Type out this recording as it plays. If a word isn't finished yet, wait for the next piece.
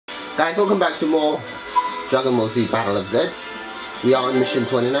Guys, welcome back to more Dragon Ball Z Battle of Z. We are on mission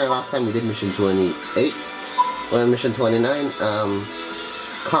 29. Last time we did mission 28. We're on mission 29.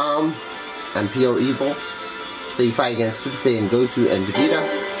 Calm and Pure Evil. So you fight against Super Saiyan Goku and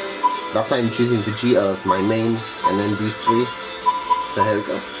Vegeta. That's why I'm choosing Vegeta as my main, and then these three. So here we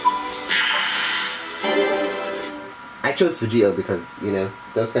go. I chose Vegeta because, you know,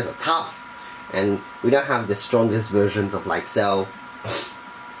 those guys are tough, and we don't have the strongest versions of like Cell.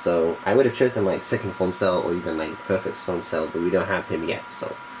 So I would have chosen like second form Cell or even like perfect form Cell, but we don't have him yet.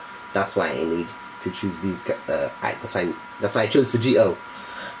 So that's why I need to choose these. That's why I chose Vegeta.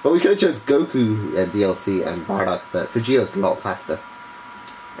 But we could have chose Goku DLC and Bardock, but Vegeta's a lot faster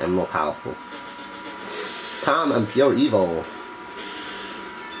and more powerful. Calm and Pure Evil.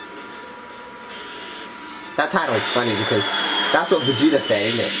 That title is funny because that's what Vegeta said,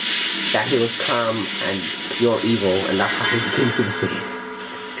 isn't it? That he was calm and pure evil, and that's how he became Super Saiyan.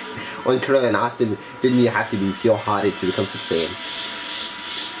 When Krillin asked him, didn't you have to be pure-hearted to become Super Saiyan?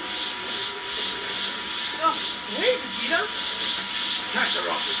 Oh, hey Vegeta!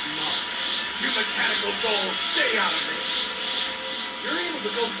 Kakarot is not. You mechanical dolls, stay out of it! You're able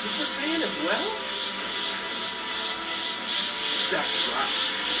to go Super Saiyan as well? That's right.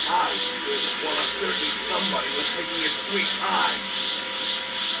 I did it while a certain somebody was taking his sweet time.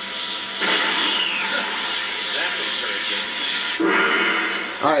 That's encouraging.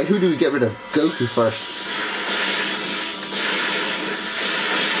 Alright, who do we get rid of? Goku first.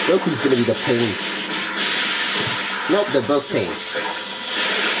 Goku's gonna be the pain. Nope, they're both pain.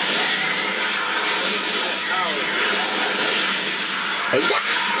 Hey, yeah.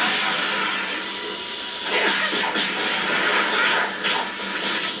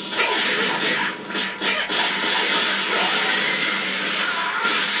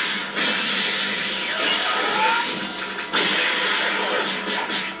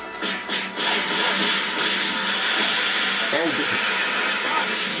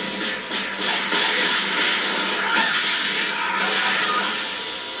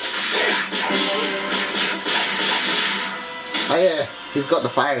 Oh yeah, he's got the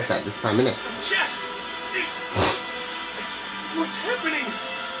fire side this time, innit? Chest! What's happening?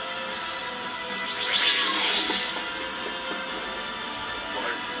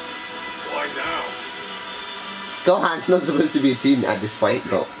 Why now? Gohan's not supposed to be a team at this point,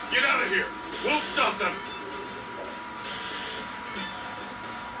 but... Get out of here! We'll stop them!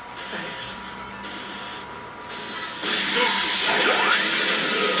 Thanks.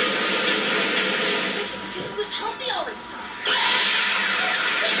 Because he was healthy all this time.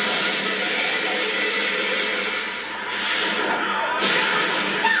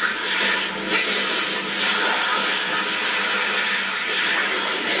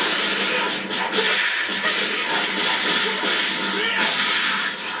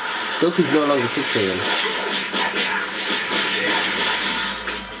 Goku's no longer Super Saiyan.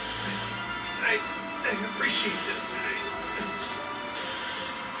 I appreciate this, guys.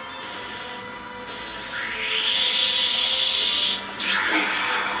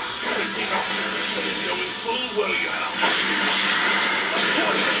 Knowing full well you had a heart. Of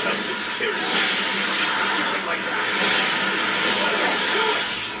course I felt the material. Something stupid like that. Do it!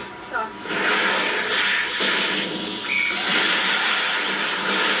 Sorry.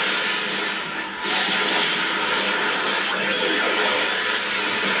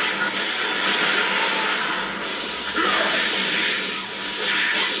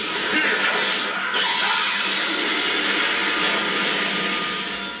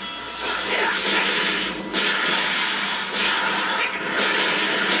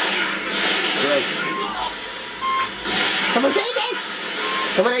 Someone save me!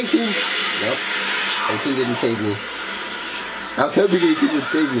 Come on, 18! Nope. 18 didn't save me. I was hoping 18 would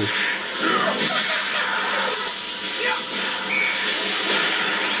save me.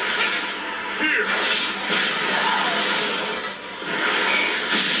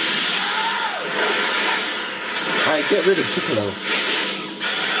 Alright, get rid of Piccolo.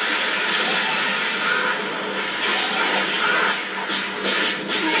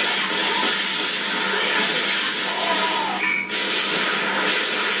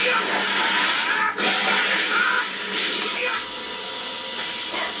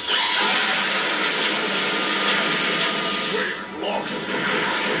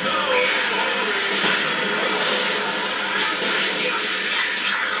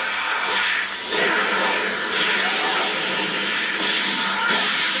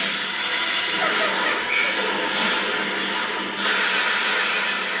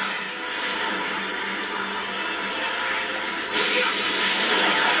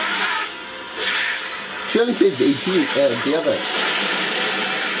 She only saves 18, the other.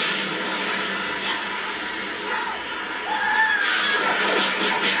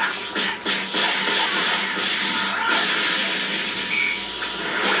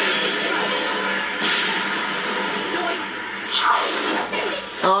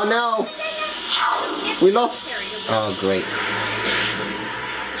 Oh no! It's We lost. necessary to win. Oh great.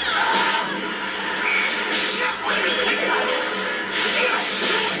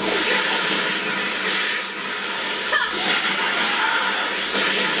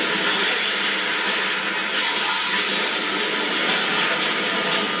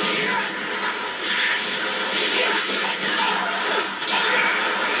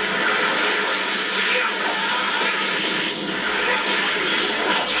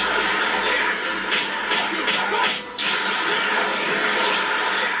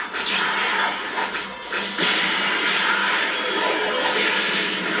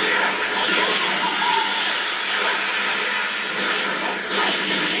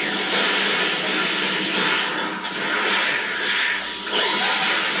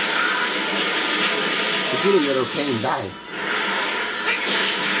 Getting little pain die.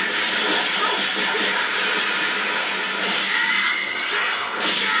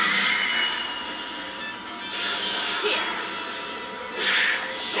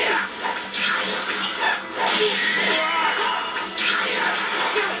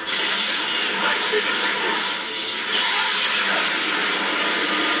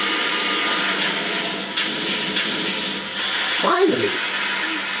 Finally!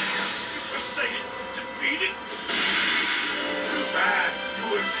 Super Saiyan defeated? Too bad. You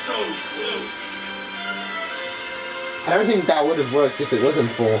were so close. I don't think that would have worked if it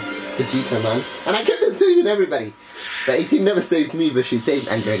wasn't for Vegeta, man. And I kept on saving everybody. But 18 never saved me, but she saved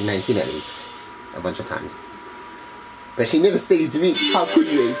Android 19 at least. A bunch of times. But she never saved me. How could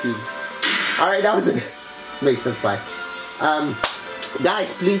you, 18? Alright, that was it. Makes sense, why.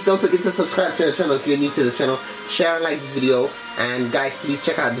 Guys, please don't forget to subscribe to the channel if you're new to the channel. Share and like this video. And guys, please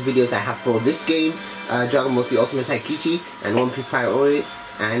check out the videos I have for this game. Dragon Ball Z Ultimate Taikichi and One Piece Pirate Warriors.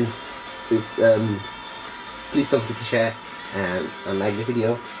 And please don't forget to share and like the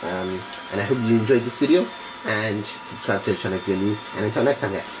video. And I hope you enjoyed this video. And subscribe to the channel if you're new. And until next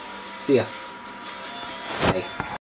time, guys. See ya.